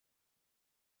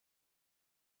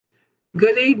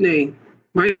Good evening.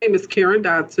 My name is Karen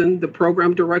Dodson, the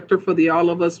Program Director for the All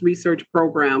of Us Research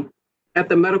Program at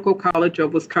the Medical College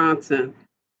of Wisconsin.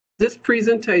 This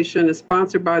presentation is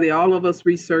sponsored by the All of Us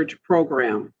Research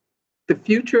Program. The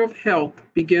future of health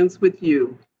begins with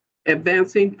you,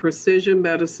 advancing precision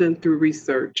medicine through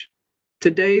research.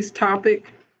 Today's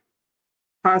topic,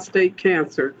 prostate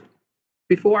cancer.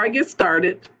 Before I get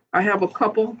started, I have a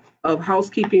couple of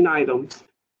housekeeping items.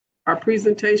 Our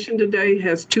presentation today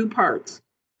has two parts.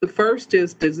 The first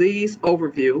is disease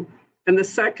overview, and the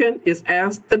second is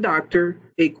Ask the Doctor,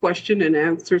 a question and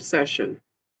answer session.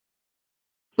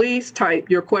 Please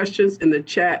type your questions in the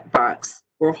chat box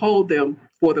or hold them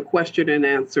for the question and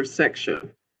answer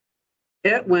section.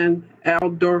 Edwin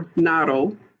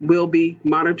Aldornado will be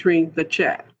monitoring the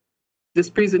chat. This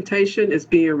presentation is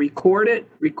being recorded.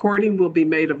 Recording will be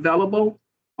made available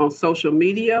on social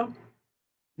media,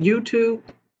 YouTube,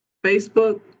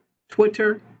 Facebook,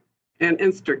 Twitter, and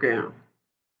Instagram.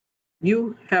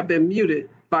 You have been muted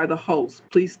by the host.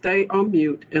 Please stay on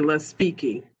mute unless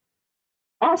speaking.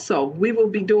 Also, we will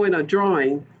be doing a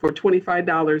drawing for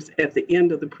 $25 at the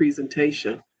end of the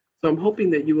presentation. So I'm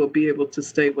hoping that you will be able to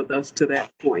stay with us to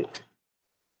that point.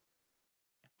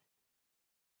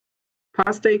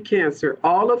 Prostate cancer,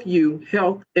 all of you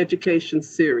health education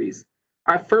series.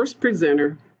 Our first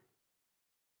presenter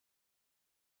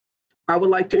I would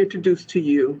like to introduce to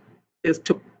you is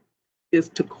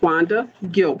Taquanda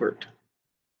Gilbert.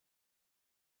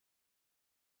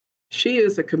 She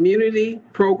is a community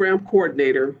program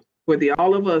coordinator for the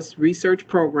All of Us research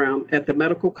program at the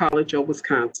Medical College of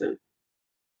Wisconsin.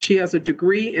 She has a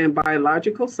degree in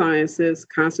biological sciences,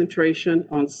 concentration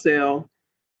on cell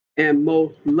and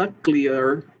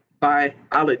molecular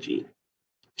biology.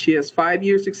 She has 5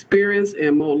 years experience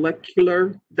in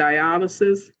molecular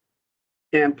dialysis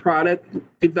and product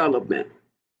development,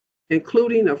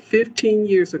 including 15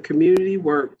 years of community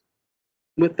work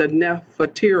with the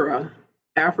Nefertira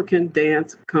African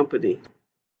Dance Company.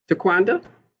 Taquanda?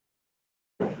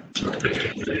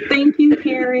 Thank you,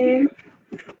 Karen.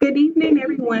 Good evening,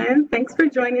 everyone. Thanks for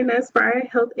joining us for our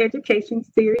health education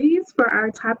series for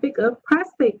our topic of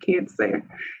prostate cancer.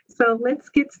 So let's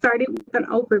get started with an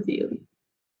overview.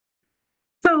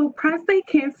 So prostate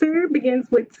cancer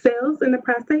begins with cells in the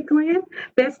prostate gland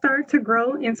that start to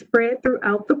grow and spread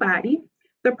throughout the body.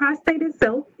 The prostate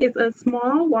itself is a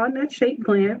small walnut-shaped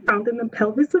gland found in the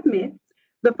pelvis of men.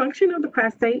 The function of the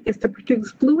prostate is to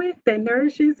produce fluid that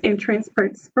nourishes and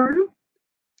transports sperm,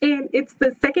 and it's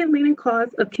the second leading cause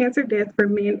of cancer death for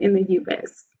men in the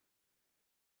U.S.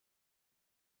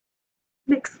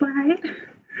 Next slide.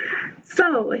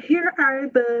 So here are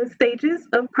the stages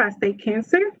of prostate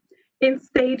cancer. In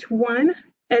stage 1,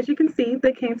 as you can see,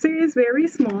 the cancer is very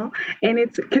small and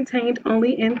it's contained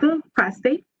only in the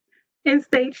prostate. In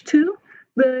stage 2,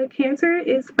 the cancer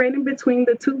is spreading between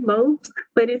the two lobes,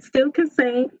 but it's still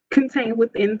contained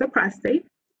within the prostate.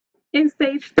 In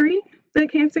stage 3, the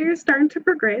cancer is starting to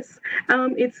progress.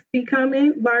 It's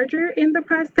becoming larger in the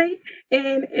prostate,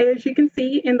 and as you can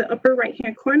see in the upper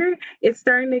right-hand corner, it's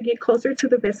starting to get closer to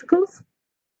the vesicles.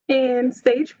 In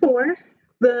stage 4,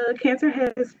 the cancer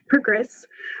has progressed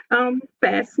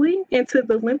fastly into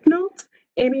the lymph nodes,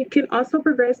 and it can also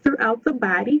progress throughout the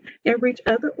body and reach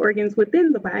other organs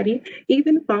within the body,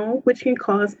 even bone, which can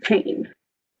cause pain.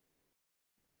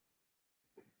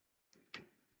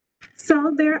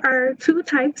 So there are two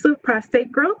types of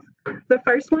prostate growth. The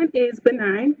first one is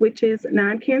benign, which is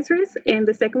non-cancerous, and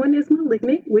the second one is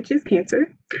malignant, which is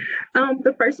cancer.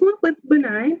 The first one with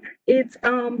benign, it's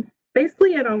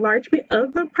basically an enlargement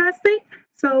of the prostate.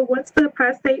 So once the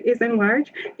prostate is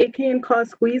enlarged, it can cause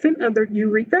squeezing of the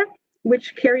urethra,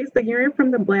 which carries the urine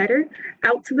from the bladder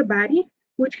out to the body,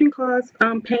 which can cause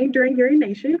pain during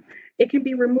urination. It can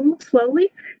be removed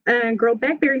slowly and grow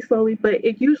back very slowly, but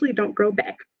it usually don't grow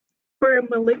back. For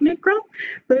malignant growth,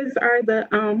 those are the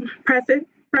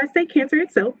prostate cancer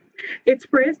itself. It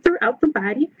spreads throughout the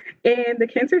body, and the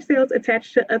cancer cells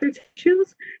attach to other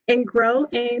tissues and grow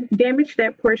and damage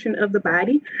that portion of the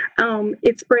body.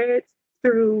 It spreads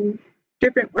through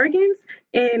different organs,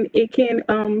 and it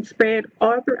can spread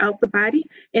all throughout the body,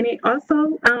 and it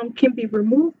also can be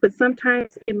removed, but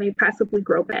sometimes it may possibly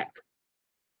grow back.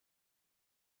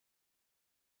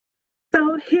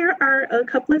 So here are a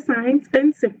couple of signs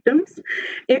and symptoms.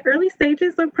 In early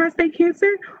stages of prostate cancer,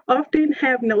 often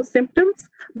have no symptoms,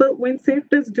 but when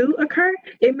symptoms do occur,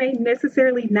 it may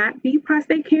necessarily not be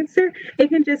prostate cancer. It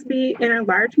can just be an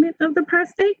enlargement of the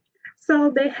prostate.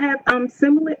 So they have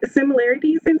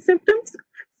similarities in symptoms.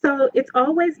 So it's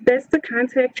always best to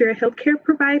contact your healthcare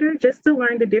provider just to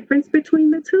learn the difference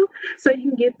between the two so you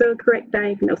can get the correct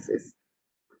diagnosis.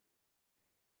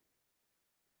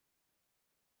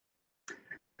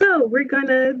 So we're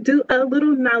gonna do a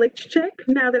little knowledge check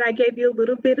now that I gave you a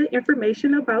little bit of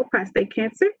information about prostate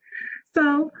cancer.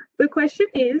 So the question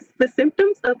is, the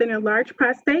symptoms of an enlarged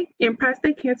prostate and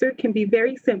prostate cancer can be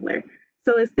very similar.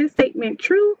 So is this statement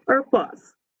true or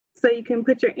false? So you can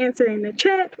put your answer in the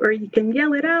chat or you can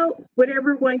yell it out,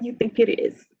 whatever one you think it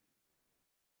is.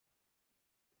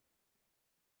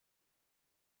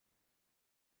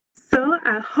 So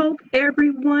I hope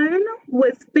everyone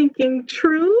was thinking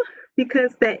true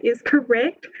because that is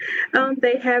correct.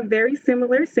 They have very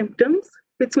similar symptoms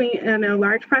between an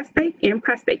enlarged prostate and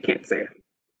prostate cancer.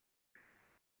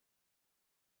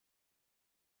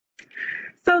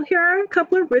 So here are a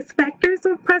couple of risk factors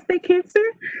of prostate cancer,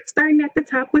 starting at the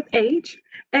top with age.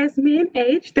 As men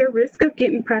age, their risk of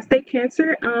getting prostate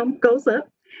cancer goes up.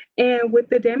 And with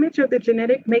the damage of the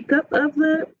genetic makeup of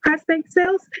the prostate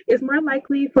cells, is more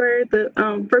likely for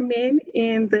men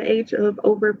in the age of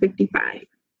over 55.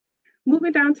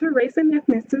 Moving down to race and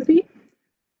ethnicity,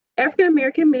 African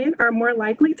American men are more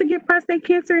likely to get prostate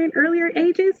cancer in earlier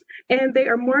ages, and they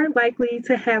are more likely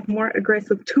to have more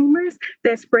aggressive tumors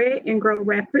that spread and grow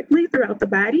rapidly throughout the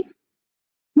body.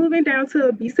 Moving down to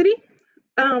obesity,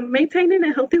 maintaining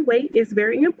a healthy weight is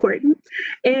very important,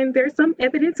 and there's some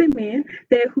evidence in men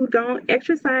that who don't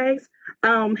exercise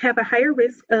have a higher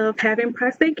risk of having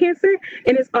prostate cancer,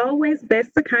 and it's always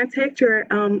best to contact your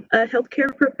a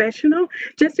healthcare professional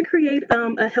just to create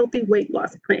a healthy weight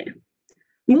loss plan.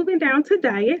 Moving down to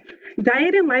diet,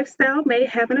 diet and lifestyle may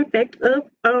have an effect of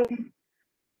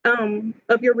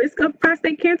your risk of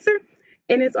prostate cancer.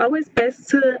 And it's always best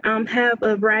to have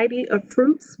a variety of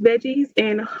fruits, veggies,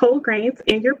 and whole grains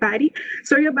in your body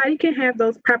so your body can have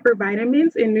those proper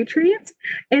vitamins and nutrients.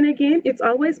 And again, it's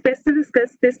always best to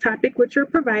discuss this topic with your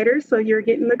provider so you're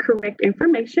getting the correct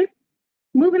information.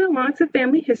 Moving along to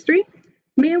family history.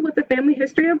 Men with a family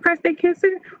history of prostate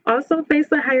cancer also face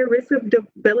a higher risk of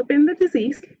developing the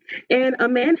disease, and a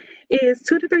man is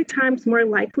 2 to 3 times more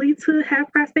likely to have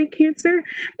prostate cancer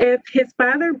if his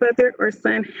father, brother, or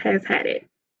son has had it.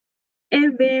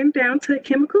 And then down to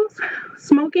chemicals,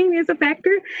 smoking is a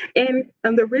factor, and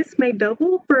the risk may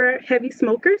double for heavy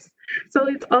smokers. So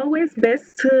it's always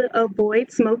best to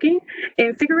avoid smoking,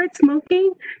 and cigarette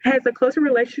smoking has a closer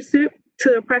relationship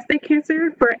to prostate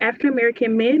cancer for African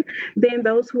American men than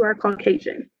those who are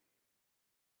Caucasian.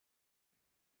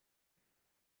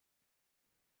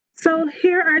 So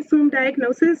here are some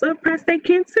diagnoses of prostate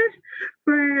cancer.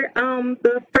 For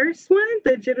the first one,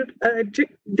 the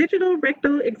digital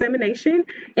rectal examination,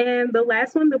 and the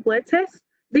last one, the blood test.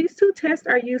 These 2 tests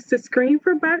are used to screen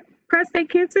for prostate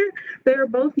cancer. They are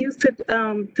both used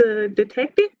to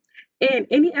detect it. And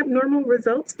any abnormal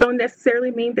results don't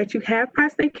necessarily mean that you have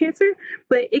prostate cancer,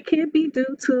 but it can be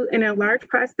due to an enlarged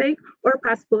prostate or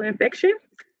possible infection.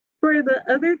 For the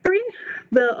other 3,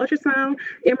 the ultrasound,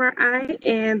 MRI,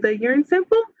 and the urine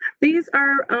sample, these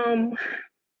are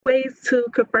ways to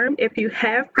confirm if you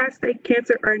have prostate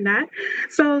cancer or not.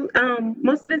 So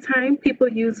most of the time, people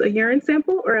use a urine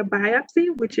sample or a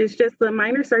biopsy, which is just a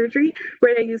minor surgery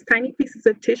where they use tiny pieces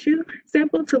of tissue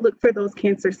sample to look for those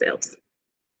cancer cells.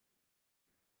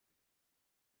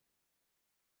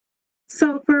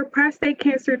 So for prostate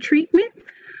cancer treatment,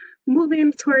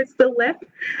 moving towards the left,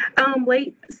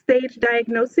 late stage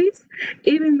diagnoses.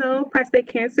 Even though prostate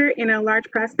cancer and a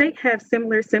large prostate have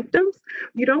similar symptoms,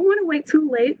 you don't want to wait too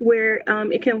late where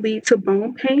it can lead to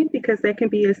bone pain because that can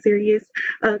be a serious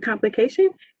complication.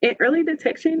 And early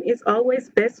detection is always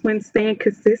best when staying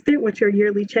consistent with your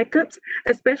yearly checkups,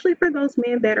 especially for those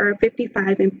men that are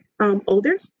 55 and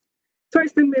older.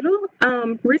 Towards the middle,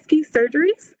 risky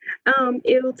surgeries.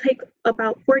 It'll take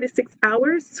about 4 to 6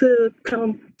 hours to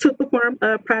perform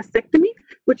a prostatectomy,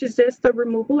 which is just the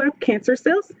removal of cancer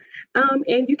cells.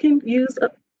 And you can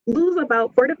lose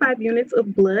about 4 to 5 units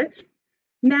of blood.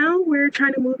 Now we're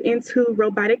trying to move into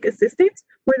robotic assistance,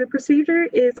 where the procedure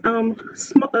is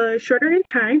shorter in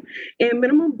time and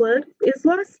minimal blood is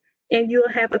lost, and you'll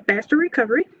have a faster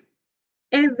recovery.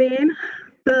 And then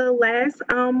the last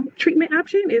treatment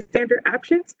option is standard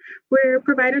options, where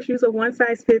providers use a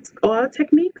one-size-fits-all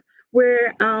technique,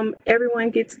 where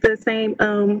everyone gets the same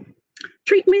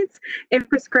treatments and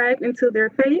prescribed until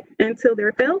they're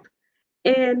failed.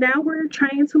 And now we're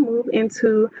trying to move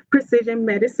into precision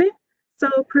medicine. So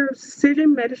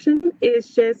precision medicine is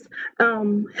just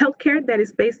healthcare that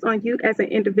is based on you as an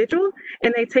individual,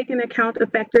 and they take into account the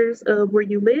factors of where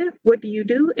you live, what do you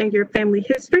do, and your family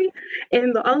history.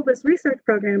 And the All of Us Research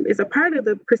Program is a part of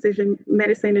the Precision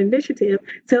Medicine Initiative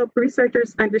to help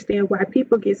researchers understand why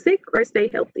people get sick or stay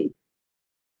healthy.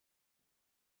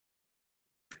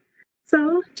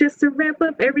 So just to wrap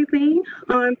up everything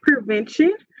on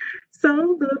prevention.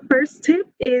 So the first tip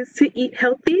is to eat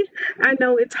healthy. I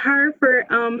know it's hard for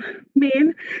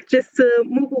men just to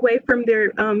move away from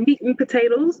their meat and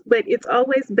potatoes, but it's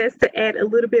always best to add a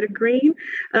little bit of green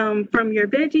from your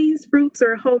veggies, fruits,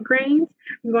 or whole grains.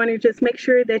 You want to just make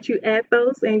sure that you add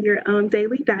those in your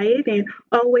daily diet and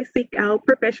always seek out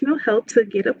professional help to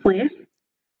get a plan.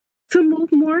 To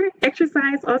move more,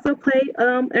 exercise also play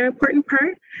an important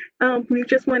part. We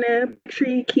just want to make sure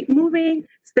you keep moving,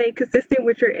 stay consistent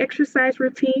with your exercise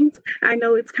routines. I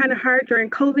know it's kind of hard during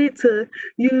COVID to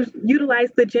utilize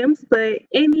the gyms, but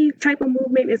any type of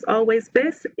movement is always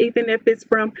best, even if it's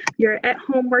from your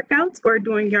at-home workouts or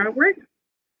doing yard work.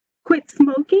 Quit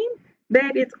smoking.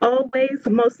 That is always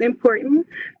most important,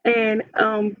 and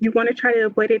you want to try to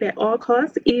avoid it at all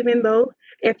costs, even though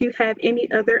if you have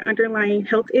any other underlying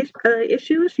health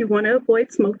issues, you want to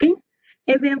avoid smoking.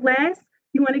 And then last,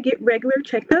 you want to get regular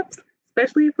checkups,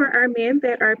 especially for our men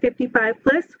that are 55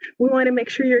 plus. We want to make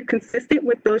sure you're consistent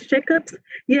with those checkups.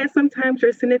 Yes, sometimes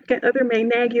your significant other may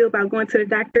nag you about going to the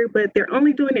doctor, but they're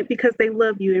only doing it because they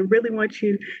love you and really want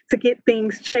you to get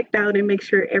things checked out and make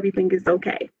sure everything is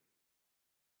okay.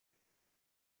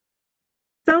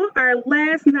 So our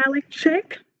last knowledge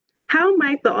check, how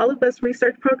might the All of Us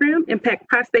research program impact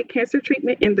prostate cancer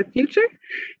treatment in the future?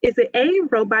 Is it A,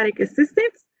 robotic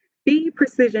assistance, B,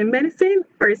 precision medicine,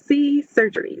 or C,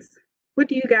 surgeries? What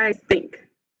do you guys think?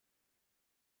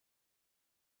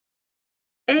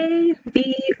 A,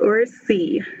 B, or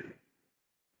C?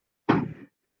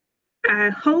 I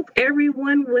hope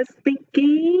everyone was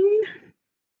thinking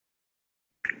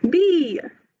B.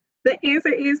 The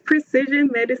answer is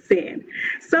precision medicine.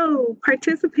 So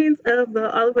participants of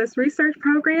the All of Us research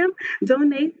program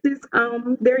donate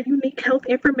their unique health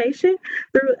information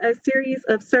through a series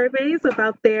of surveys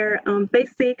about their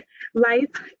basic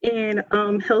life and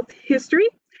health history.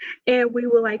 And we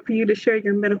would like for you to share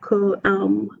your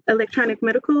electronic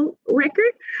medical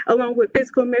record along with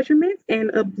physical measurements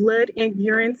and a blood and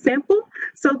urine sample.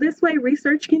 So this way,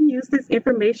 research can use this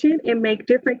information and make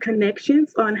different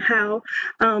connections on how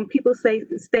people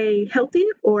stay healthy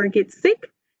or get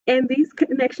sick. And these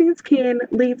connections can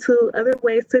lead to other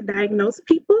ways to diagnose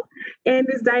people. And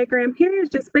this diagram here is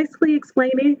just basically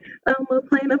explaining a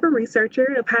plan of a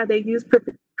researcher of how they use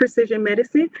precision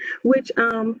medicine, which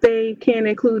they can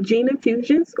include gene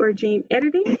infusions or gene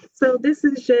editing. So this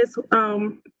is just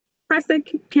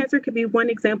prostate cancer could be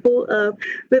one example of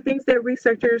the things that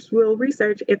researchers will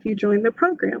research if you join the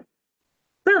program.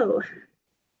 So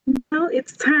now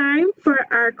it's time for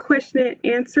our question and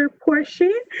answer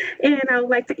portion. And I would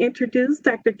like to introduce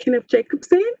Dr. Kenneth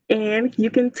Jacobson, and you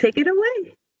can take it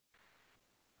away.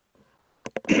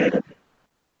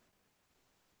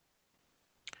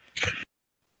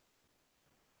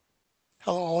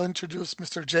 Hello, I'll introduce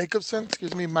Mr. Jacobson.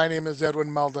 Excuse me, my name is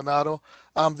Edwin Maldonado.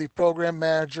 I'm the program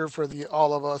manager for the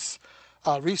All of Us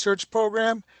research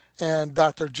program. And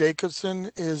Dr.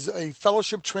 Jacobson is a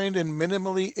fellowship trained in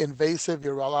minimally invasive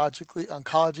urologically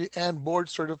oncology and board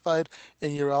certified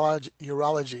in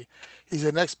urology. He's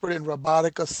an expert in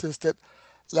robotic assisted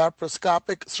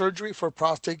laparoscopic surgery for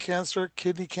prostate cancer,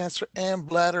 kidney cancer, and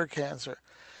bladder cancer.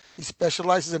 He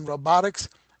specializes in robotics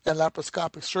and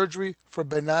laparoscopic surgery for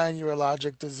benign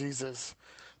urologic diseases.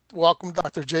 Welcome,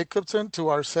 Dr. Jacobson, to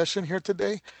our session here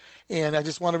today. And I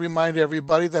just want to remind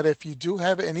everybody that if you do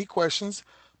have any questions,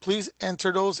 please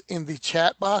enter those in the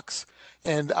chat box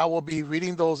and I will be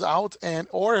reading those out. And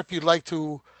or if you'd like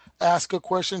to ask a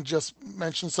question, just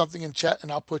mention something in chat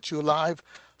and I'll put you live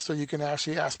so you can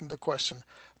actually ask me the question.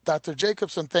 Dr.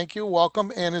 Jacobson, thank you.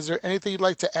 Welcome. And is there anything you'd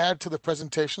like to add to the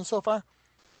presentation so far?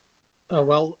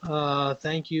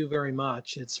 Thank you very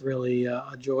much. It's really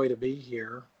a joy to be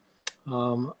here.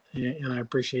 And I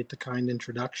appreciate the kind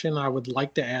introduction. I would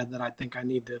like to add that I think I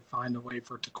need to find a way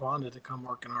for Taquanda to come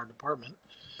work in our department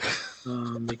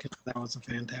because that was a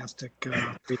fantastic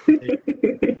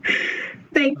presentation.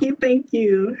 Thank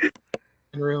you.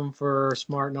 Room for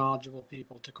smart, knowledgeable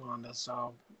people, Taquanda.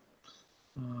 So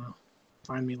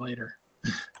find me later.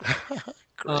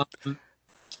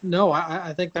 No,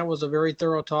 I think that was a very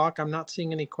thorough talk. I'm not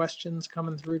seeing any questions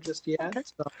coming through just yet. Okay.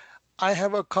 So. I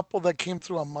have a couple that came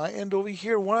through on my end over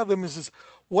here. One of them is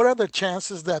what are the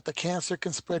chances that the cancer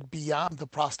can spread beyond the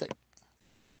prostate?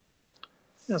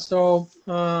 Yeah, so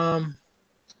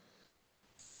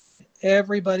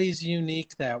everybody's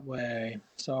unique that way.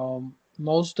 So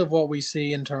most of what we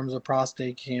see in terms of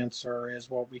prostate cancer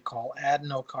is what we call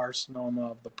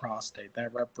adenocarcinoma of the prostate.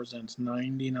 That represents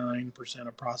 99%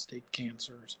 of prostate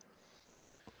cancers.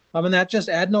 And that just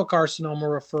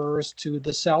adenocarcinoma refers to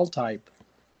the cell type.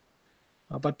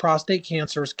 But prostate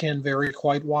cancers can vary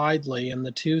quite widely, and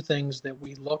the two things that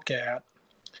we look at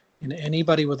in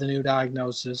anybody with a new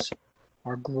diagnosis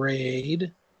are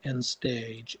grade and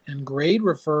stage. And grade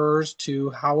refers to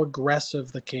how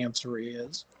aggressive the cancer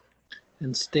is,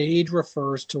 and stage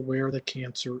refers to where the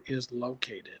cancer is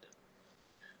located.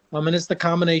 And it's the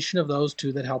combination of those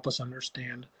two that help us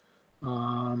understand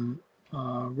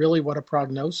really what a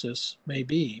prognosis may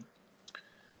be.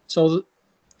 So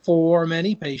for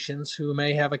many patients who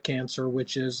may have a cancer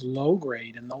which is low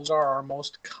grade, and those are our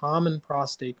most common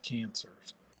prostate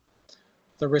cancers,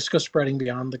 the risk of spreading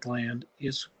beyond the gland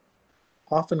is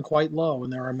often quite low,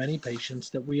 and there are many patients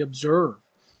that we observe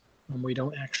when we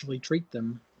don't actually treat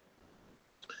them.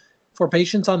 For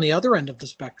patients on the other end of the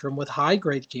spectrum with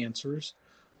high-grade cancers,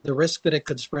 the risk that it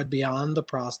could spread beyond the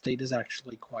prostate is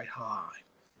actually quite high.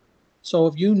 So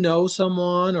if you know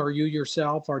someone or you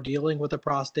yourself are dealing with a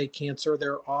prostate cancer,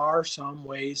 there are some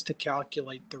ways to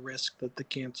calculate the risk that the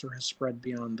cancer has spread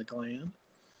beyond the gland.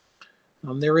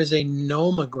 There is a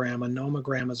nomogram. A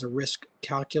nomogram is a risk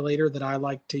calculator that I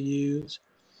like to use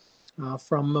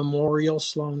from Memorial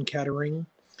Sloan Kettering.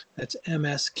 That's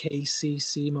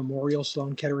MSKCC, Memorial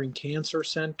Sloan Kettering Cancer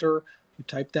Center. You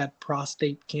type that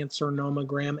prostate cancer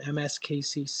nomogram,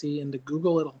 MSKCC, into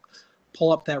Google. It'll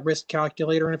pull up that risk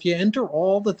calculator. And if you enter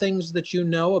all the things that you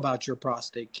know about your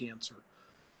prostate cancer,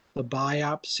 the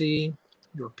biopsy,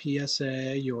 your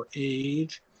PSA, your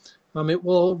age, it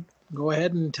will go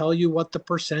ahead and tell you what the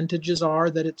percentages are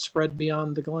that it spread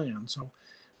beyond the gland. So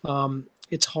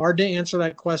it's hard to answer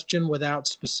that question without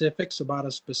specifics about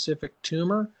a specific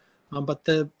tumor, but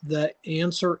the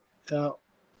answer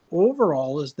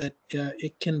overall is that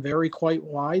it can vary quite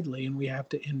widely, and we have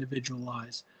to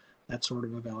individualize that sort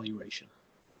of evaluation.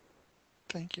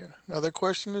 Thank you. Another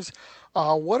question is,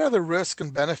 what are the risks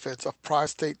and benefits of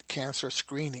prostate cancer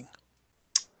screening?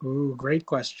 Ooh, great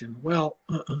question. Well,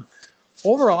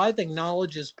 overall, I think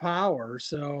knowledge is power.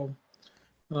 So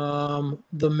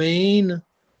the main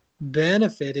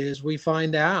benefit is we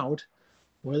find out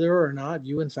whether or not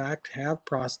you in fact have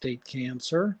prostate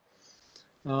cancer,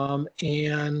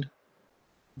 and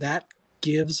that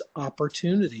gives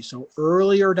opportunity. So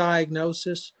earlier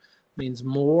diagnosis means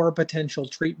more potential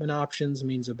treatment options,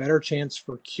 means a better chance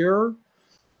for cure,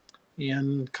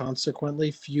 and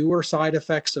consequently fewer side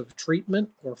effects of treatment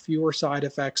or fewer side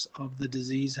effects of the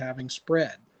disease having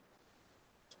spread.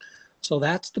 So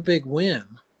that's the big win.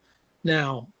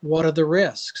 Now, what are the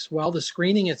risks? Well, the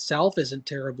screening itself isn't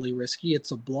terribly risky.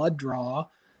 It's a blood draw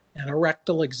and a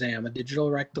rectal exam, a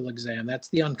digital rectal exam. That's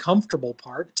the uncomfortable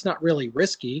part. It's not really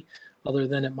risky, other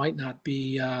than it might not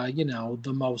be,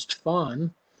 the most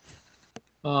fun.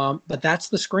 But that's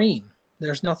the screen.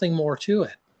 There's nothing more to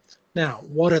it. Now,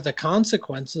 what are the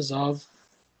consequences of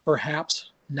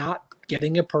perhaps not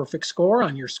getting a perfect score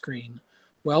on your screen?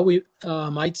 Well, we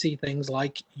might see things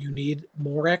like you need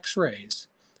more x-rays,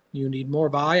 you need more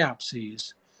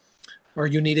biopsies, or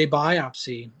you need a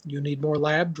biopsy, you need more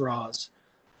lab draws.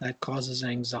 That causes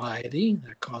anxiety,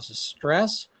 that causes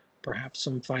stress, perhaps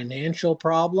some financial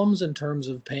problems in terms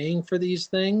of paying for these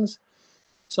things.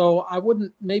 So I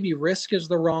wouldn't, maybe risk is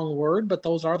the wrong word, but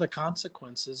those are the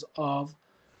consequences of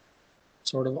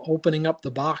sort of opening up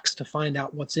the box to find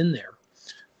out what's in there.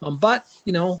 But,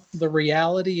 the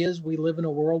reality is we live in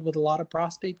a world with a lot of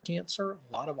prostate cancer,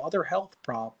 a lot of other health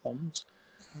problems,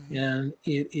 and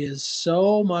it is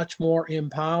so much more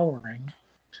empowering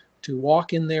to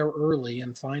walk in there early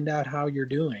and find out how you're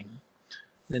doing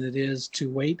than it is to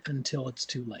wait until it's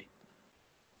too late.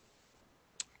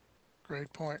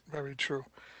 Great point. Very true.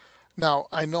 Now,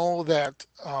 I know that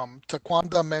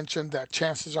Taquanda mentioned that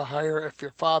chances are higher if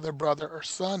your father, brother, or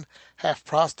son have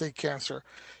prostate cancer.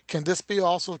 Can this be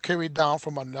also carried down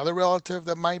from another relative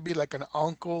that might be like an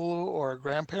uncle or a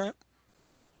grandparent?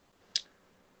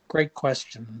 Great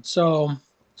question. So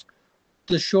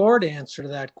the short answer to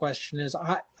that question is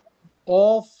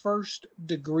all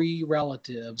first-degree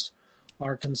relatives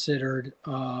are considered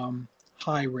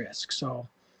high risk. So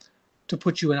to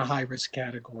put you in a high-risk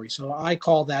category. So I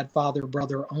call that father,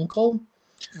 brother, uncle.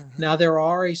 Now, there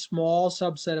are a small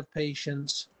subset of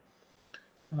patients,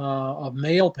 of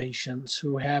male patients,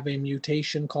 who have a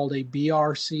mutation called a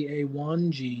BRCA1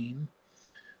 gene.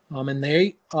 And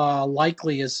they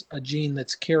likely is a gene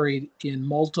that's carried in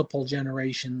multiple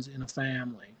generations in a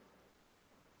family.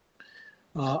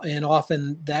 And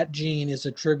often that gene is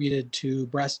attributed to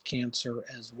breast cancer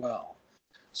as well.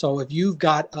 So if you've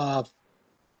got a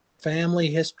family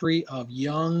history of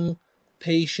young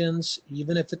patients,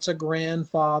 even if it's a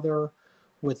grandfather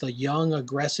with a young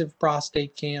aggressive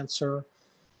prostate cancer,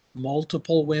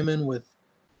 multiple women with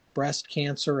breast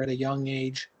cancer at a young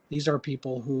age, These are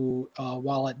people who,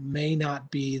 while it may not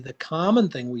be the common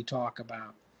thing we talk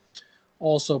about,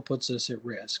 also puts us at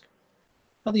risk.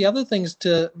 Now, the other things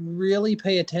to really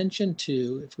pay attention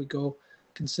to, if we go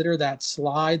consider that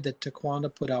slide that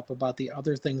Taquanda put up about the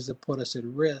other things that put us at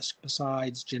risk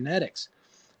besides genetics,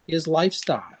 is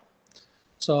lifestyle.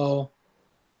 So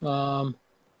I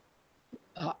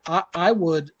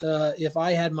would, if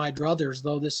I had my druthers,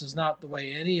 though this is not the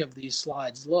way any of these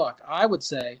slides look, I would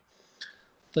say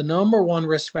the number one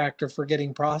risk factor for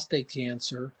getting prostate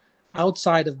cancer,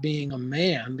 outside of being a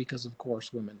man, because of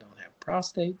course women don't have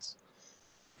prostates,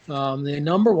 the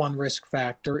number one risk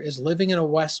factor is living in a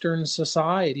Western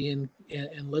society and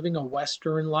living a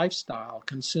Western lifestyle,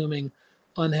 consuming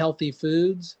unhealthy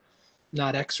foods,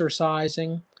 not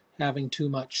exercising, having too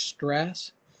much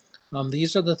stress.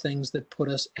 These are the things that put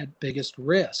us at biggest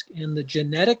risk. And the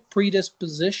genetic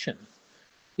predisposition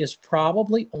is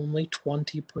probably only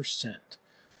 20%.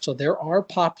 So there are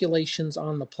populations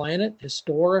on the planet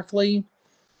historically,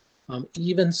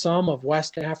 even some of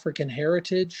West African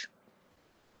heritage,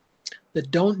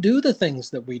 that don't do the things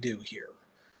that we do here.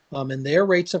 And their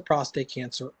rates of prostate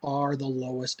cancer are the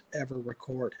lowest ever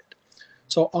recorded.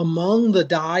 So among the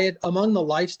diet, among the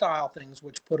lifestyle things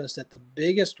which put us at the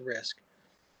biggest risk,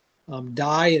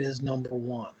 diet is number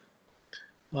one.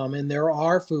 And there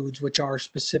are foods which are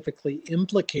specifically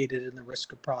implicated in the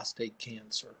risk of prostate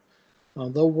cancer.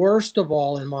 The worst of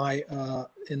all in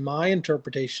my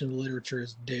interpretation of the literature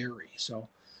is dairy. So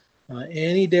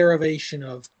any derivation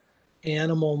of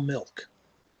animal milk.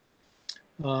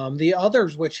 The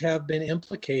others which have been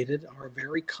implicated are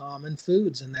very common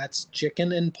foods, and that's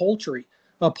chicken and poultry,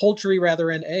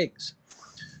 and eggs.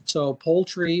 So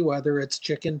poultry, whether it's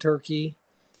chicken, turkey,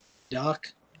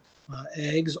 duck,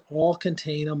 eggs, all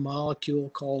contain a molecule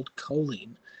called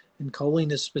choline, and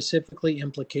choline is specifically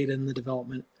implicated in the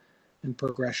development and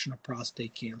progression of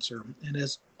prostate cancer. And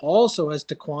as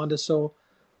Taquanda so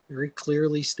very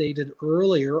clearly stated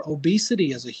earlier,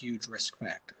 obesity is a huge risk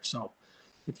factor. So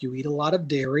if you eat a lot of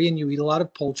dairy and you eat a lot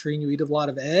of poultry and you eat a lot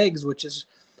of eggs, which is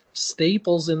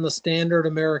staples in the standard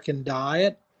American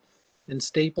diet and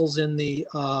staples in the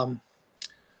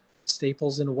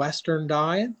Western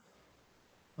diet,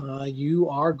 you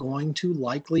are going to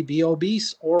likely be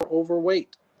obese or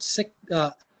overweight.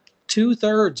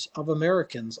 2/3 of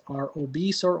Americans are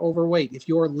obese or overweight. If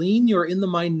you're lean, you're in the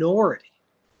minority.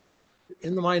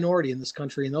 In the minority in this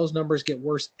country, and those numbers get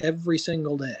worse every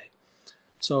single day.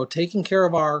 So taking care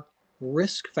of our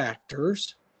risk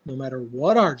factors, no matter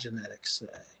what our genetics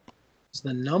say, is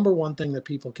the number one thing that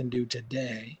people can do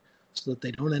today so that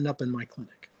they don't end up in my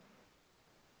clinic.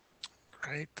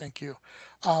 Great, thank you.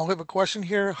 We have a question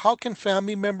here. How can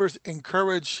family members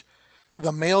encourage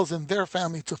the males in their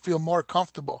family to feel more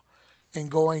comfortable in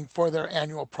going for their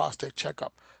annual prostate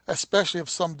checkup, especially if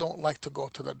some don't like to go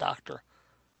to the doctor?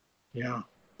 Yeah,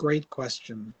 great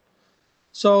question.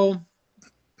 So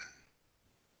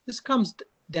this comes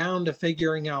down to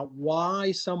figuring out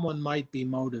why someone might be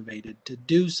motivated to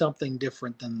do something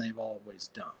different than they've always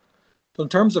done. So in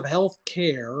terms of health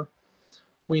care,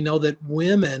 we know that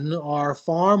women are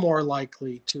far more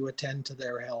likely to attend to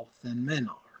their health than men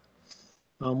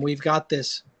are. We've got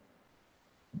this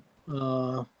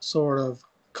sort of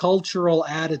cultural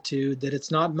attitude that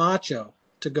it's not macho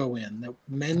to go in, that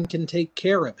men can take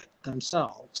care of it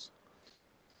themselves.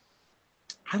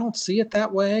 I don't see it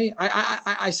that way.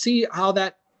 I see how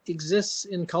that exists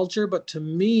in culture, but to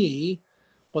me,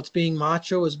 what's being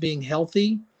macho is being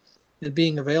healthy and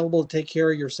being available to take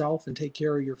care of yourself and take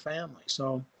care of your family.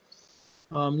 So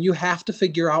you have to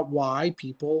figure out why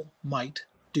people might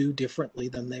do differently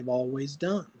than they've always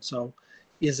done. So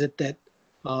is it that,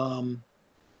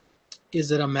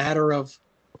 is it a matter of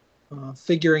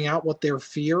figuring out what their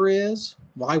fear is?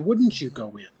 Why wouldn't you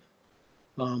go in?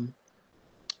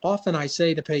 Often I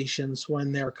say to patients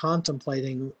when they're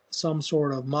contemplating some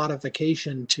sort of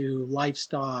modification to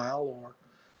lifestyle or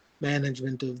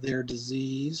management of their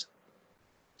disease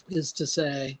is to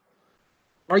say,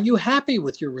 are you happy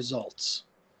with your results?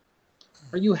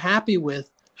 Are you happy with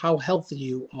how healthy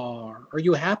you are? Are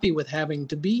you happy with having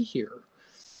to be here?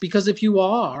 Because if you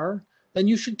are, then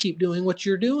you should keep doing what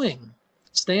you're doing.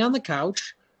 Stay on the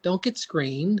couch, don't get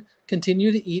screened,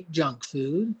 continue to eat junk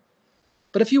food.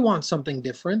 But if you want something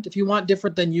different, if you want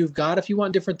different than you've got, if you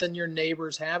want different than your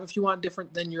neighbors have, if you want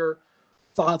different than your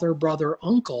father, brother,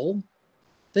 uncle,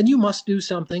 then you must do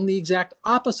something the exact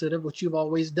opposite of what you've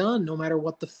always done, no matter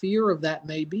what the fear of that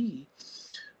may be.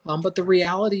 But the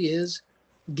reality is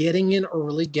getting in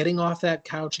early, getting off that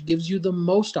couch gives you the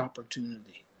most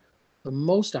opportunity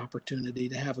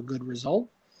to have a good result.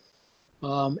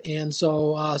 And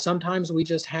so sometimes we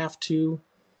just have to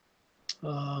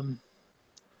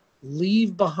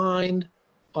leave behind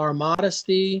our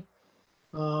modesty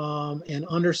and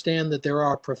understand that there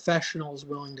are professionals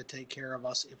willing to take care of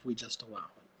us if we just allow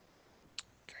it.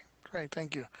 Okay, great,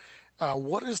 thank you.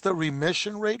 What is the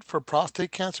remission rate for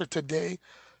prostate cancer today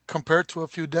compared to a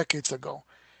few decades ago?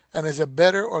 And is it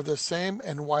better or the same,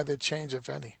 and why the change, if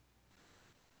any?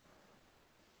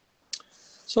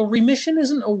 So remission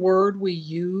isn't a word we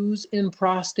use in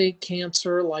prostate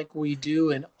cancer like we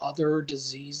do in other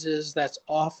diseases. That's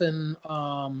often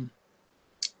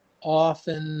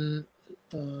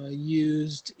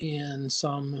used in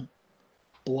some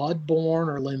blood-borne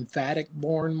or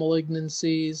lymphatic-borne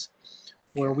malignancies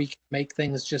where we can make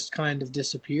things just kind of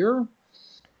disappear.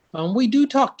 We do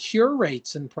talk cure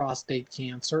rates in prostate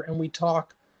cancer, and we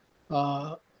talk,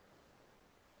 so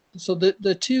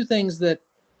the two things that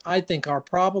I think are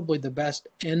probably the best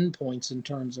endpoints in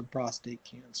terms of prostate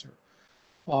cancer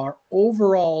are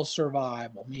overall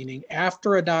survival, meaning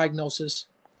after a diagnosis,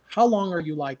 how long are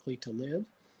you likely to live?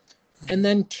 And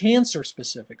then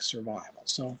cancer-specific survival.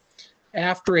 So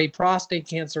after a prostate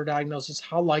cancer diagnosis,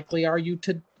 how likely are you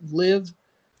to live?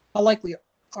 How likely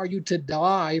are you to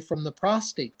die from the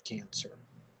prostate cancer?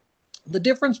 The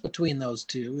difference between those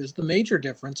two is the major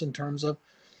difference in terms of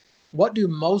what do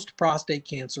most prostate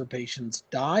cancer patients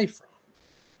die from?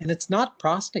 And it's not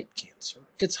prostate cancer,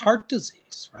 it's heart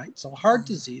disease, right? So heart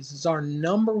disease is our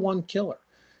 #1 killer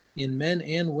in men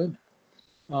and women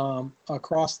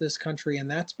across this country, and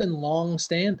that's been long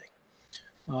standing.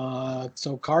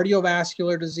 So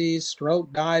cardiovascular disease,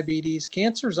 stroke, diabetes,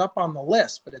 cancer's up on the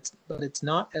list, but it's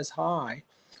not as high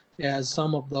as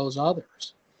some of those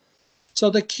others. So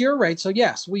the cure rate, so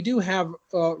yes, we do have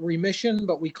remission,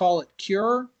 but we call it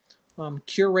cure.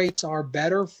 Cure rates are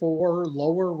better for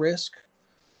lower risk,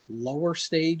 lower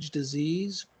stage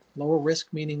disease, lower risk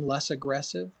meaning less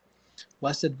aggressive,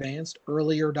 less advanced,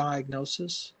 earlier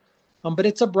diagnosis. But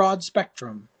it's a broad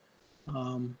spectrum.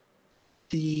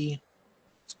 The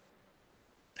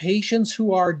patients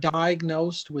who are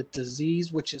diagnosed with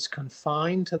disease which is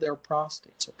confined to their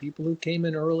prostate, so people who came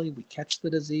in early, we catch the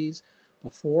disease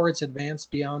before it's advanced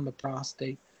beyond the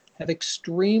prostate, have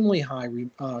extremely high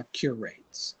cure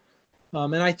rates.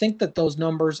 And I think that those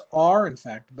numbers are, in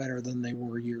fact, better than they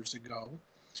were years ago.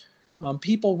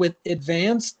 People with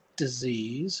advanced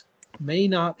disease may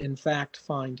not, in fact,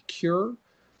 find cure,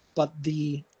 but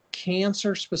the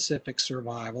cancer-specific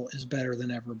survival is better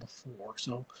than ever before.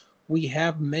 So we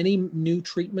have many new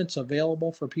treatments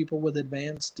available for people with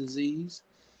advanced disease,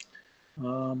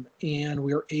 and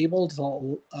we're able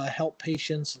to help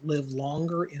patients live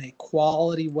longer in a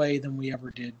quality way than we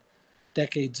ever did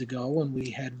decades ago when we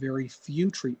had very few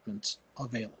treatments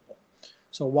available.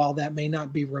 So while that may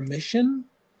not be remission,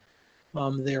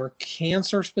 their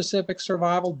cancer-specific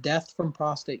survival, death from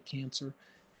prostate cancer,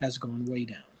 has gone way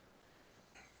down.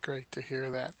 Great to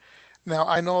hear that. Now,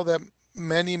 I know that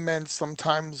many men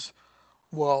sometimes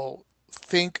will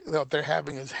think that they're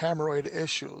having is hemorrhoid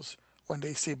issues when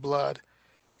they see blood,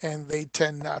 and they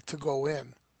tend not to go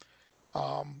in.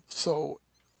 So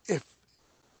if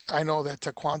I know that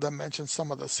Taquanda mentioned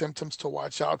some of the symptoms to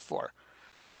watch out for.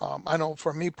 I know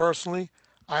for me personally,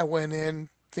 I went in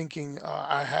thinking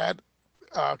I had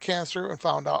cancer and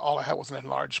found out all I had was an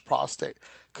enlarged prostate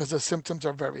because the symptoms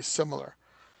are very similar.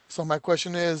 So my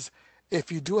question is,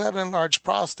 if you do have an enlarged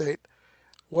prostate,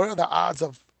 what are the odds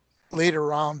of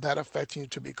later on that affecting you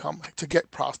to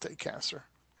get prostate cancer?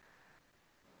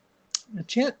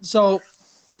 So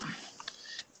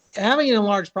having an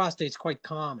enlarged prostate is quite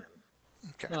common.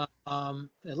 Okay.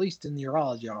 At least in the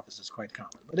urology office, it's quite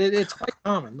common. But it's quite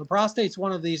common. The prostate's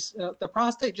one of these. The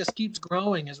prostate just keeps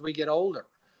growing as we get older.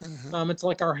 It's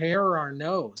like our hair or our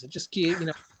nose. It just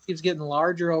keeps getting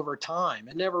larger over time.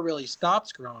 It never really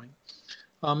stops growing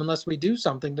unless we do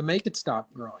something to make it stop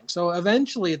growing. So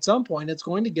eventually, at some point, it's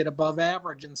going to get above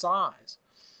average in size.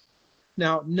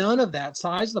 Now, none of that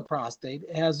size of the prostate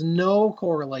has no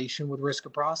correlation with risk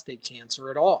of prostate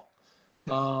cancer at all.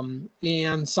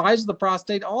 And size of the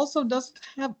prostate also doesn't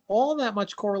have all that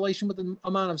much correlation with the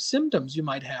amount of symptoms you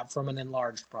might have from an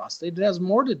enlarged prostate. It has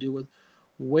more to do with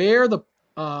where the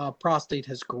prostate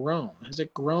has grown. Has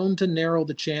it grown to narrow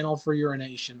the channel for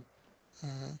urination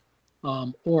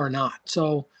or not?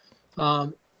 So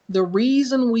the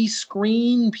reason we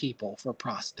screen people for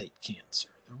prostate cancer,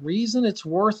 the reason it's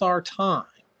worth our time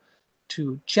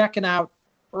to check it out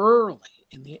early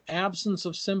in the absence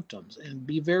of symptoms, and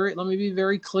let me be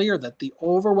very clear that the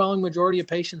overwhelming majority of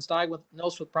patients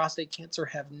diagnosed with prostate cancer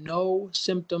have no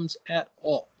symptoms at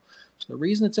all. So the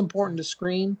reason it's important to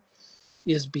screen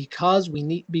is because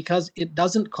it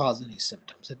doesn't cause any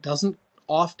symptoms. It doesn't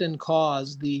often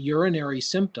cause the urinary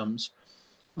symptoms,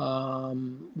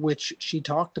 which she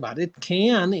talked about. It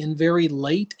can in very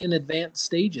late and advanced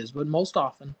stages, but most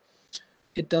often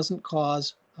it doesn't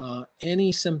cause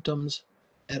any symptoms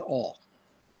at all.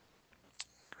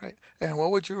 Right. And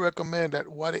what would you recommend? At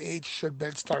what age should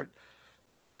men start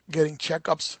getting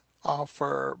checkups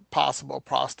for possible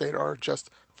prostate or just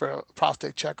for a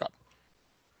prostate checkup?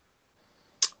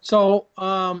 So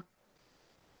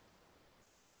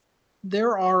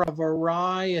there are a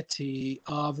variety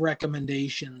of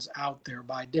recommendations out there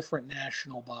by different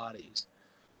national bodies.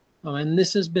 And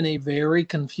this has been a very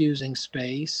confusing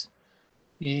space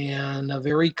and a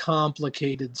very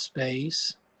complicated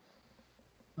space.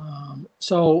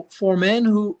 So for men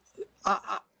who,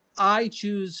 I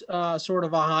choose sort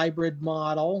of a hybrid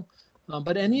model,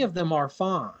 but any of them are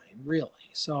fine, really.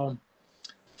 So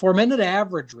for men at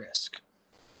average risk,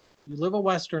 you live a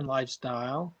Western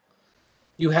lifestyle,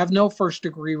 you have no first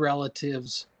degree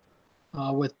relatives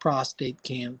with prostate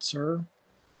cancer,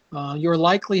 your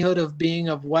likelihood of being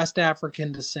of West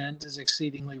African descent is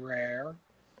exceedingly rare,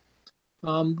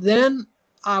 then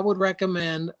I would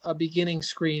recommend a beginning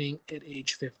screening at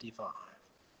age 55.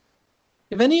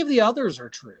 If any of the others are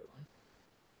true,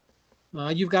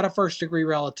 you've got a first degree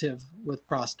relative with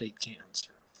prostate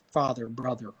cancer, father,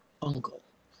 brother, uncle.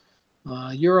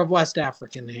 You're of West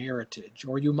African heritage,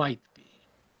 or you might be.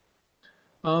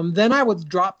 Then I would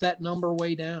drop that number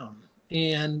way down.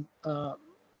 And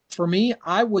for me,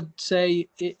 I would say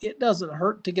it doesn't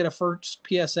hurt to get a first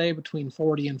PSA between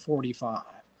 40 and 45.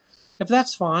 If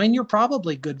that's fine, you're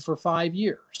probably good for 5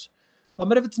 years.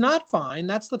 But if it's not fine,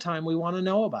 that's the time we want to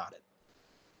know about it.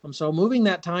 So moving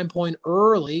that time point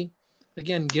early,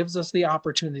 again, gives us the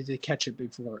opportunity to catch it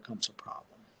before it becomes a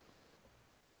problem.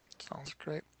 Sounds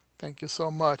great. Thank you so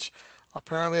much.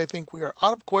 Apparently, I think we are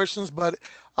out of questions, but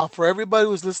for everybody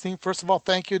who's listening, first of all,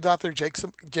 thank you, Dr.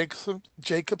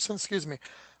 Jacobson. Excuse me.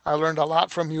 I learned a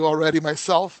lot from you already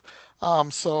myself.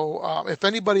 So if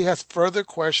anybody has further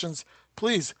questions,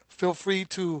 please feel free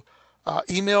to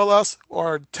email us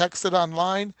or text it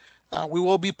online. We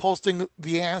will be posting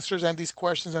the answers and these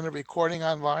questions and the recording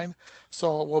online,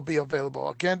 so it will be available.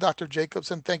 Again, Dr.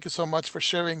 Jacobson, thank you so much for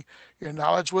sharing your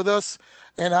knowledge with us.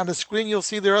 And on the screen, you'll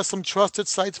see there are some trusted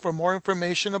sites for more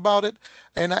information about it.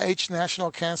 NIH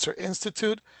National Cancer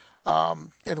Institute,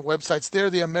 and websites there,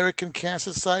 the American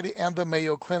Cancer Society, and the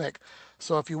Mayo Clinic.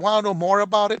 So if you want to know more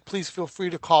about it, please feel free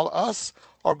to call us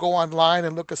or go online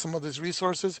and look at some of these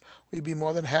resources. We'd be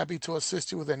more than happy to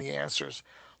assist you with any answers.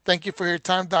 Thank you for your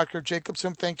time, Dr.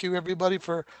 Jacobson. Thank you, everybody,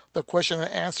 for the question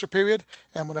and answer period.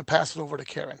 And I'm going to pass it over to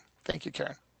Karen. Thank you,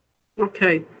 Karen.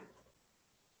 Okay.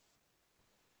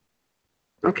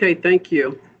 Okay, thank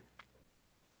you.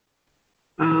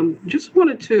 I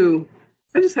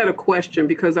just had a question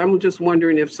because I'm just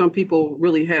wondering if some people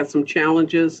really had some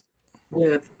challenges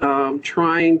with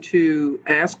trying to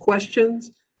ask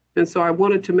questions. And so I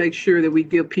wanted to make sure that we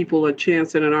give people a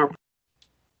chance and an opportunity.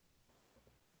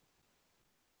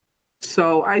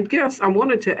 So I guess I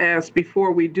wanted to ask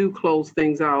before we do close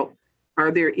things out,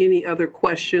 are there any other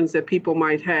questions that people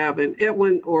might have? And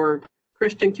Edwin or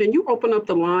Christian, can you open up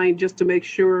the line just to make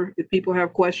sure if people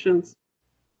have questions?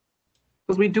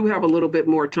 Because we do have a little bit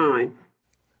more time.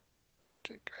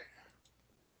 Okay, great.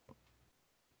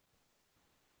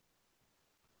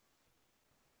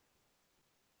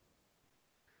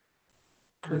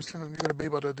 Kirsten, are you going to be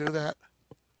able to do that?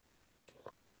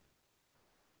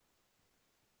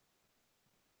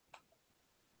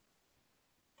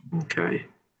 Okay.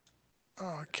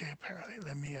 Okay, apparently.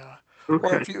 Let me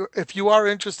Okay. or if you are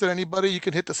interested, anybody, you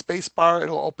can hit the space bar.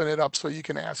 It'll open it up so you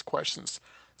can ask questions.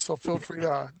 So feel free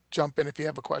to jump in if you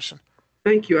have a question.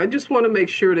 Thank you. I just want to make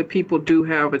sure that people do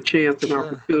have a chance and Sure.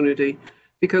 opportunity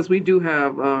because we do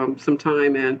have some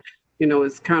time and, you know,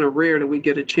 it's kind of rare that we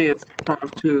get a chance to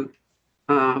talk to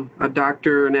a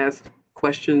doctor and ask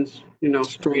questions, you know,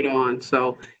 straight on.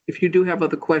 So if you do have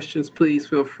other questions, please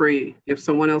feel free. If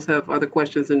someone else have other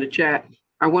questions in the chat,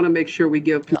 I want to make sure we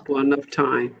give people enough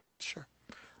time. Sure.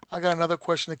 I got another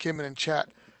question that came in chat.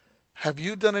 Have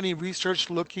you done any research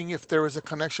looking if there is a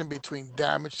connection between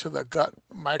damage to the gut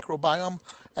microbiome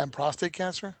and prostate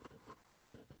cancer?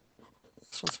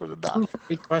 This one's for the doc.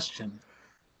 Great question.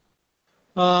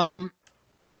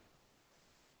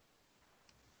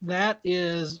 That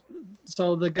is,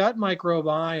 so the gut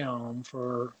microbiome,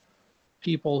 for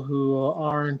people who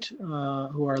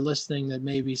are listening that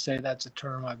maybe say that's a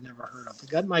term I've never heard of. The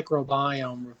gut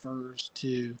microbiome refers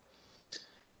to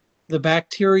the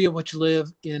bacteria which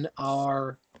live in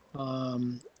our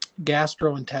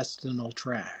gastrointestinal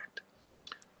tract.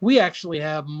 We actually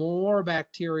have more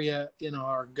bacteria in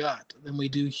our gut than we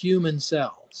do human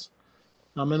cells.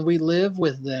 And we live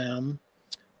with them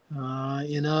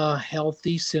in a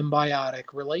healthy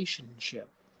symbiotic relationship.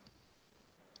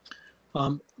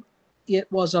 It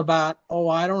was about,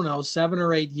 I don't know, 7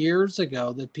 or 8 years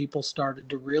ago that people started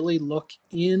to really look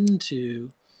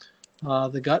into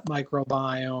the gut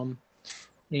microbiome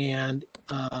and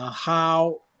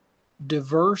how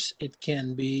diverse it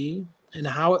can be and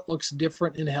how it looks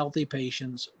different in healthy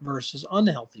patients versus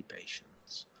unhealthy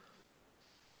patients.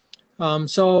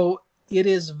 So it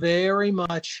is very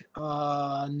much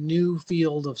a new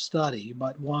field of study,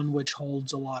 but one which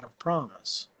holds a lot of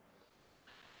promise.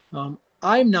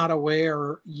 I'm not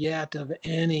aware yet of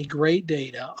any great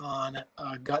data on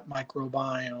gut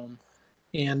microbiome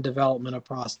and development of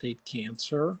prostate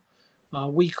cancer.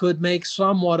 We could make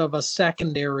somewhat of a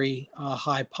secondary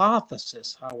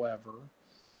hypothesis, however,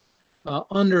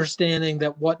 understanding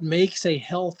that what makes a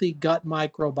healthy gut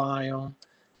microbiome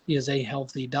is a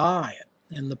healthy diet.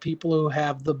 And the people who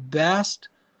have the best,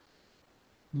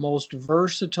 most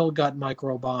versatile gut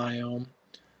microbiome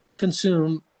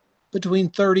consume between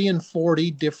 30 and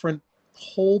 40 different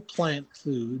whole plant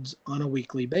foods on a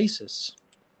weekly basis.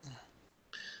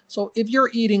 So if you're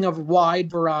eating a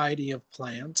wide variety of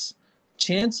plants,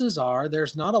 chances are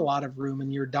there's not a lot of room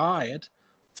in your diet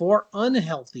for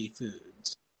unhealthy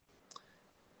foods.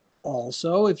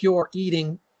 Also, if you're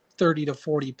eating 30 to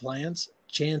 40 plants,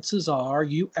 chances are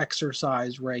you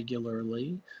exercise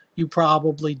regularly, you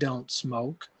probably don't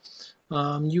smoke,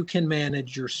 you can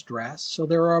manage your stress. So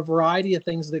there are a variety of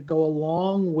things that go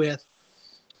along with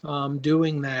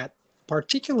doing that,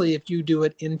 particularly if you do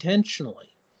it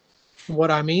intentionally.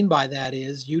 What I mean by that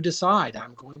is you decide,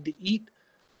 I'm going to eat,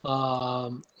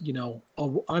 I'm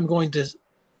going to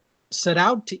set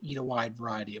out to eat a wide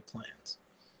variety of plants.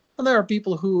 And there are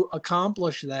people who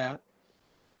accomplish that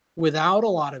without a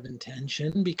lot of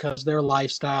intention because their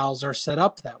lifestyles are set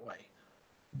up that way.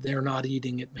 They're not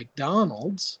eating at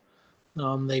McDonald's.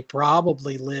 They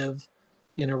probably live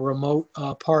in a remote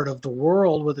part of the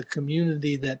world with a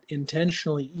community that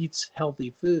intentionally eats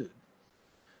healthy food.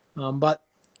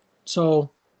 So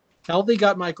healthy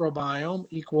gut microbiome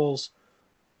equals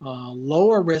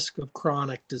lower risk of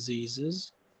chronic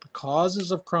diseases. The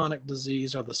causes of chronic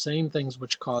disease are the same things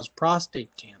which cause prostate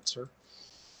cancer.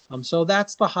 So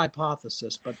that's the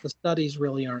hypothesis, but the studies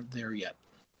really aren't there yet.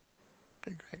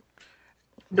 Okay, great.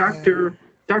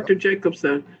 Dr.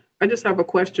 Jacobson, I just have a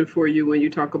question for you when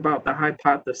you talk about the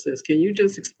hypothesis. Can you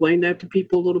just explain that to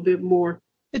people a little bit more?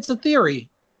 It's a theory,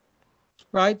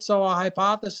 right? So a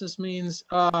hypothesis means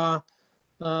we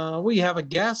have a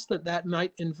guess that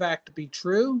might in fact be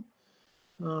true.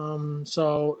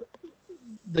 So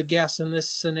the guess in this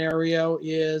scenario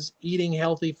is eating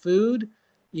healthy food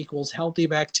equals healthy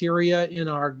bacteria in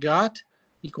our gut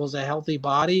equals a healthy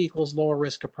body equals lower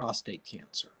risk of prostate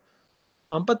cancer.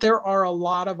 But there are a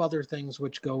lot of other things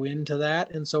which go into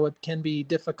that, and so it can be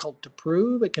difficult to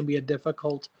prove. It can be a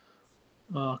difficult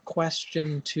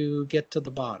question to get to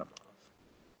the bottom of.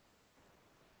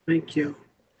 Thank you.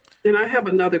 Then I have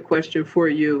another question for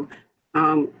you.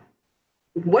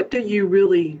 What do you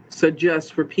really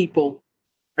suggest for people?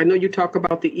 I know you talk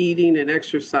about the eating and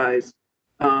exercise.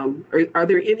 Are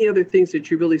there any other things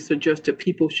that you really suggest that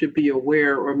people should be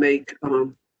aware or make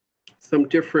some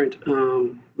different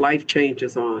life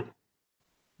changes on?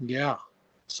 Yeah.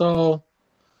 So,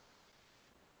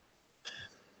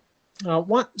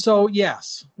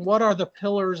 yes. What are the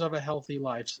pillars of a healthy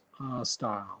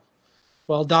lifestyle?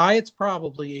 Well, diet's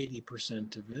probably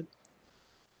 80% of it.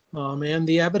 And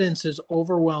the evidence is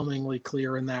overwhelmingly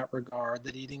clear in that regard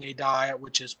that eating a diet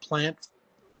which is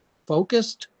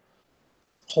plant-focused,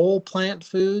 whole plant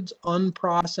foods,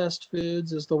 unprocessed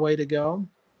foods is the way to go.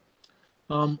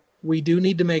 We do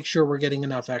need to make sure we're getting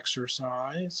enough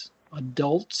exercise.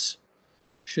 Adults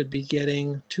should be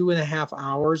getting 2.5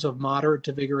 hours of moderate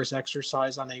to vigorous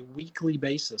exercise on a weekly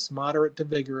basis. Moderate to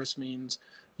vigorous means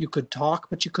you could talk,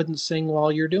 but you couldn't sing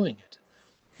while you're doing it.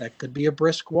 That could be a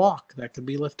brisk walk. That could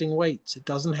be lifting weights. It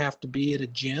doesn't have to be at a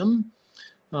gym.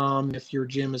 If your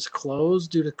gym is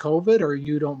closed due to COVID or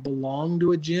you don't belong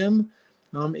to a gym,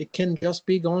 it can just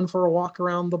be going for a walk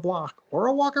around the block or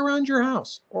a walk around your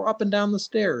house or up and down the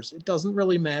stairs. It doesn't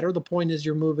really matter. The point is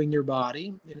you're moving your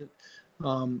body.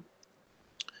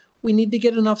 We need to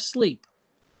get enough sleep.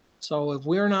 So if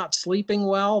we're not sleeping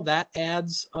well, that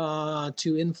adds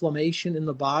to inflammation in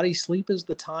the body. Sleep is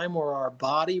the time where our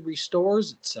body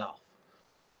restores itself.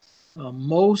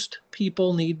 Most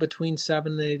people need between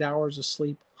 7 and 8 hours of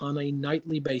sleep on a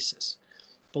nightly basis.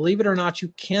 believe it or not, you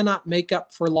cannot make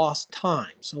up for lost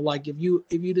time. So like if you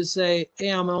just say, hey,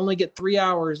 I'm gonna only get 3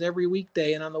 hours every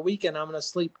weekday, and on the weekend I'm gonna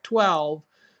sleep 12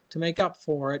 to make up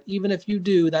for it, even if you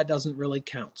do, that doesn't really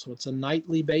count. So it's a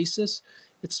nightly basis.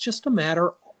 It's just a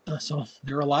matter. So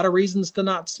there are a lot of reasons to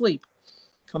not sleep.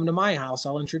 Come to my house,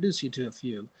 I'll introduce you to a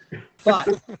few.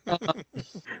 But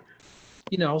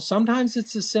sometimes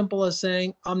it's as simple as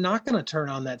saying, I'm not going to turn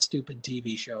on that stupid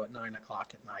TV show at 9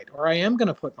 o'clock at night, or I am going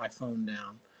to put my phone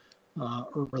down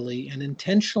early and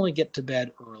intentionally get to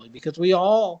bed early, because we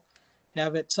all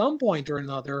have at some point or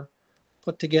another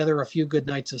put together a few good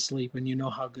nights of sleep, and you know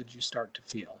how good you start to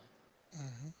feel.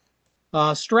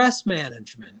 Mm-hmm. Stress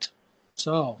management.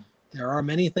 So there are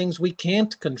many things we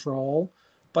can't control,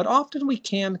 but often we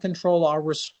can control our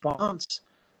response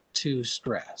to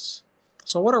stress.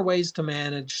 So what are ways to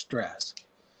manage stress?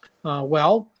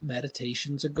 Well,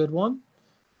 meditation's a good one.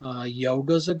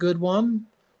 Yoga's a good one.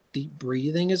 Deep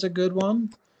breathing is a good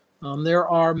one. There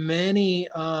are many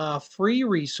free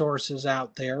resources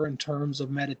out there in terms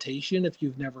of meditation if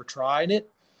you've never tried it.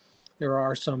 There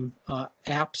are some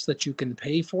apps that you can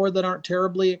pay for that aren't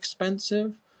terribly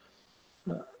expensive.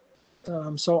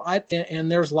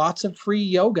 And there's lots of free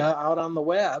yoga out on the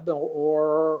web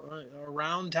or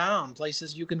around town,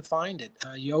 places you can find it.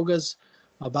 Yoga's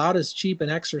about as cheap an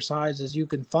exercise as you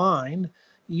can find,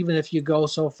 even if you go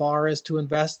so far as to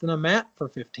invest in a mat for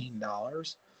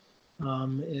 $15.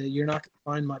 You're not going to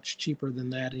find much cheaper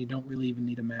than that, and you don't really even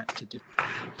need a mat to do it.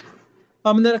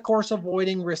 And then, of course,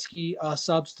 avoiding risky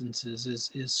substances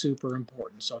is super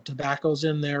important. So tobacco's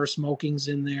in there, smoking's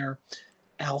in there,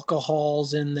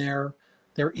 alcohol's in there.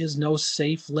 There is no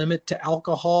safe limit to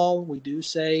alcohol. We do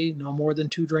say no more than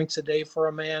 2 drinks a day for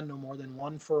a man, no more than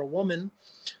 1 for a woman.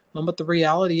 But the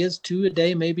reality is 2 a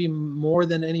day may be more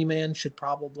than any man should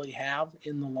probably have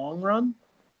in the long run.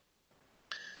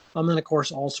 And of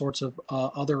course, all sorts of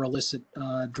other illicit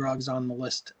drugs on the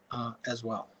list as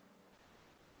well.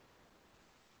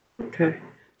 Okay.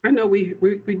 I know we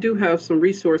do have some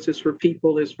resources for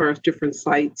people as far as different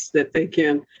sites that they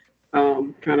can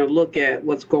kind of look at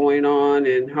what's going on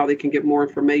and how they can get more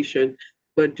information.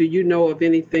 But do you know of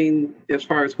anything as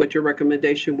far as what your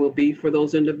recommendation will be for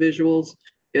those individuals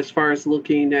as far as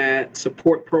looking at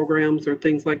support programs or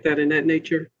things like that in that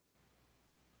nature?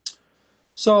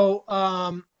 So,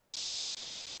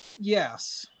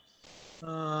 yes.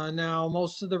 Now,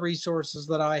 most of the resources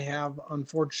that I have,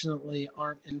 unfortunately,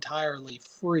 aren't entirely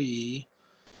free.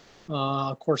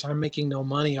 Of course, I'm making no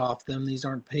money off them. These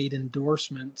aren't paid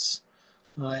endorsements.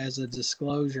 As a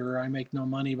disclosure, I make no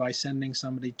money by sending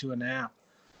somebody to an app.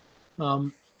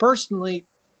 Personally,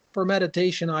 for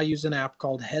meditation, I use an app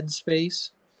called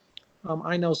Headspace.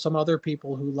 I know some other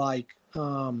people who like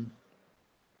Calm,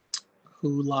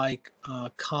 CALM,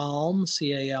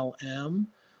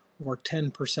 or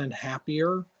 10%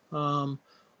 Happier.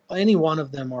 Any one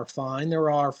of them are fine.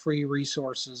 There are free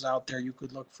resources out there. You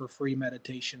could look for free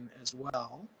meditation as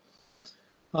well.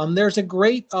 There's a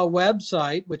great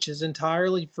website, which is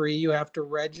entirely free. You have to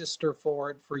register for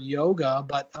it for yoga,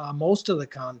 but most of the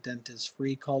content is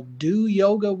free, called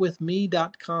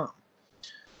doyogawithme.com.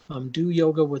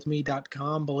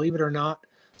 Doyogawithme.com, believe it or not.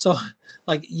 So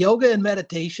like yoga and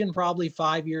meditation probably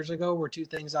 5 years ago were 2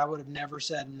 things I would have never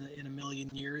said in a million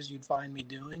years you'd find me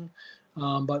doing.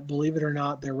 But believe it or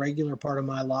not, they're a regular part of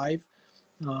my life.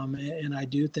 And I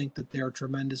do think that they're a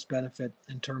tremendous benefit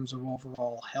in terms of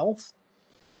overall health.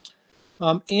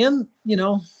 And,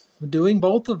 doing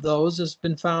both of those has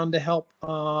been found to help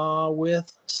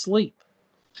with sleep.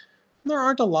 There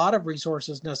aren't a lot of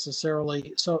resources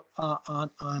necessarily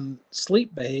on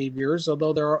sleep behaviors,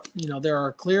 although there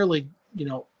are clearly,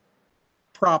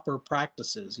 proper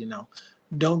practices.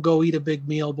 Don't go eat a big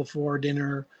meal before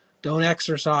dinner. Don't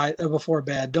exercise before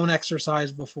bed. Don't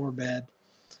exercise before bed.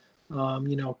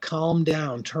 Calm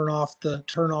down, turn off the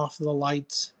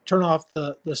lights, turn off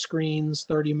the screens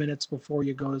 30 minutes before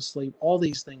you go to sleep. All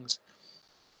these things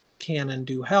can and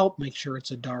do help. Make sure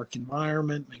it's a dark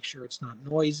environment, make sure it's not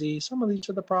noisy. Some of these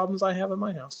are the problems I have in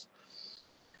my house.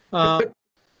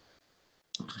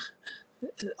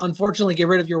 Unfortunately, get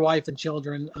rid of your wife and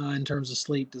children in terms of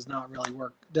sleep does not really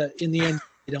work. In the end,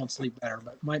 you don't sleep better,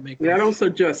 but might make. Yeah, I don't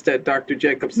suggest that, Dr.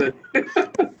 Jacobson.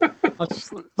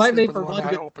 Might make for one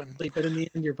good sleep, but in the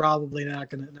end, you're probably not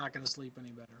gonna sleep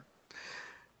any better.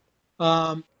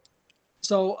 As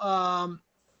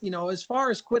far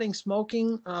as quitting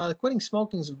smoking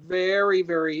is very,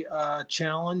 very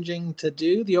challenging to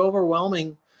do. The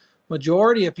overwhelming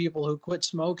majority of people who quit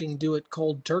smoking do it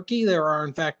cold turkey. There are,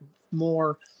 in fact,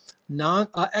 more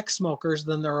ex-smokers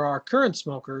than there are current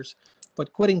smokers,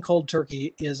 but quitting cold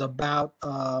turkey is about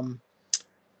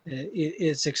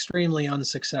it's extremely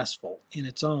unsuccessful in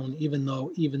its own, even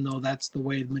though that's the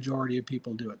way the majority of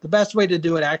people do it. The best way to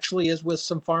do it actually is with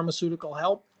some pharmaceutical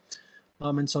help.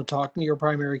 And so talking to your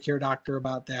primary care doctor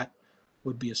about that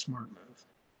would be a smart move.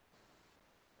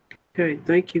 Okay,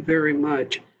 thank you very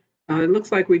much. It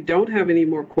looks like we don't have any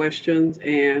more questions,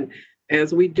 and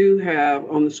as we do have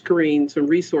on the screen some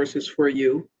resources for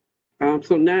you.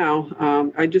 So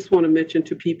now I just want to mention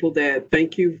to people that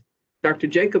thank you, Dr.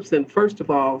 Jacobson, first of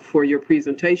all, for your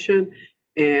presentation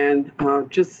and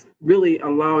just really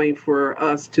allowing for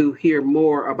us to hear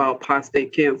more about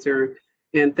prostate cancer.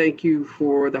 And thank you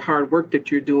for the hard work that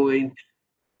you're doing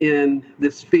in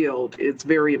this field. It's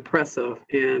very impressive.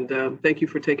 And thank you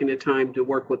for taking the time to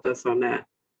work with us on that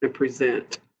and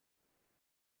present.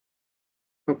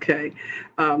 Okay.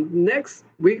 Next,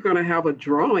 we're going to have a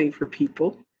drawing for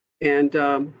people. And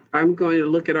I'm going to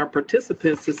look at our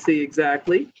participants to see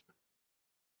exactly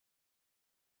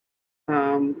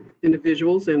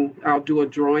individuals, and I'll do a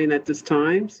drawing at this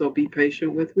time, so be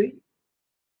patient with me.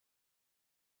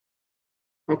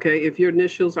 Okay, if your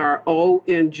initials are O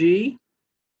and G,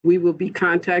 we will be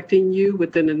contacting you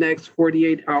within the next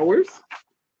 48 hours.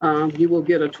 You will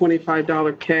get a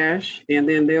 $25 cash, and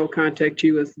then they'll contact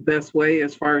you as the best way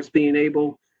as far as being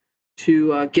able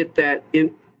to get that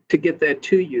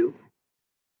to you.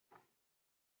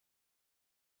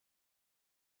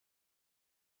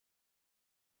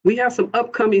 We have some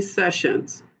upcoming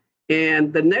sessions,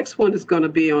 and the next one is going to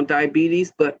be on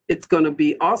diabetes, but it's going to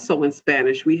be also in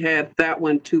Spanish. We had that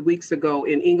one 2 weeks ago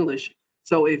in English.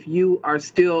 So if you are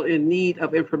still in need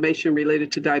of information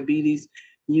related to diabetes,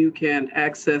 you can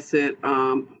access it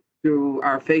through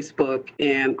our Facebook,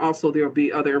 and also there will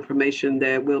be other information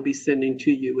that we'll be sending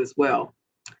to you as well.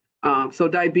 So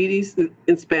diabetes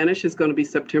in Spanish is going to be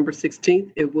September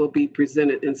 16th. It will be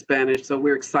presented in Spanish, so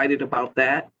we're excited about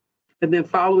that. And then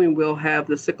following, we'll have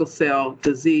the sickle cell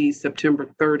disease September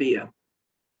 30th.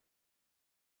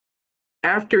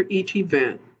 After each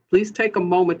event, please take a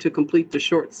moment to complete the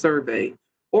short survey,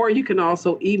 or you can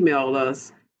also email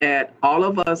us at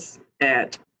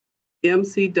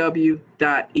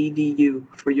allofus@mcw.edu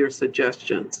for your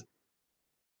suggestions.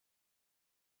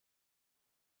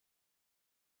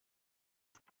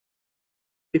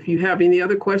 If you have any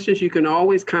other questions, you can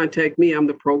always contact me. I'm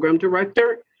the program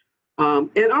director.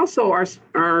 And also our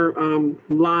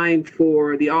line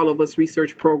for the All of Us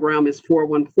Research Program is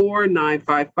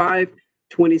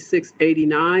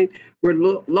 414-955-2689.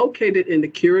 We're located in the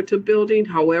Curative Building.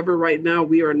 However, right now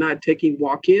we are not taking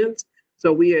walk-ins.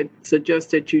 So we had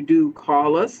suggested you do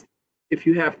call us if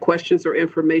you have questions or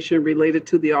information related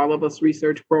to the All of Us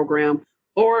Research Program,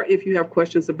 or if you have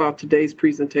questions about today's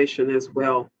presentation as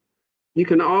well. You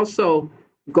can also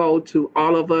go to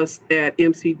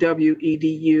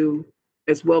allofus@mcw.edu,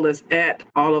 as well as at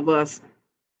allofusmke,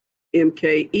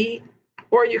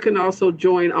 or you can also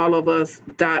join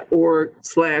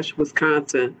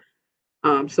allofus.org/Wisconsin.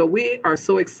 So we are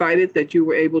so excited that you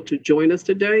were able to join us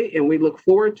today, and we look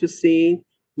forward to seeing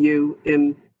you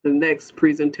in the next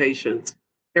presentations.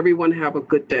 Everyone have a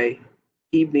good day,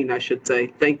 evening, I should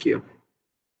say. Thank you.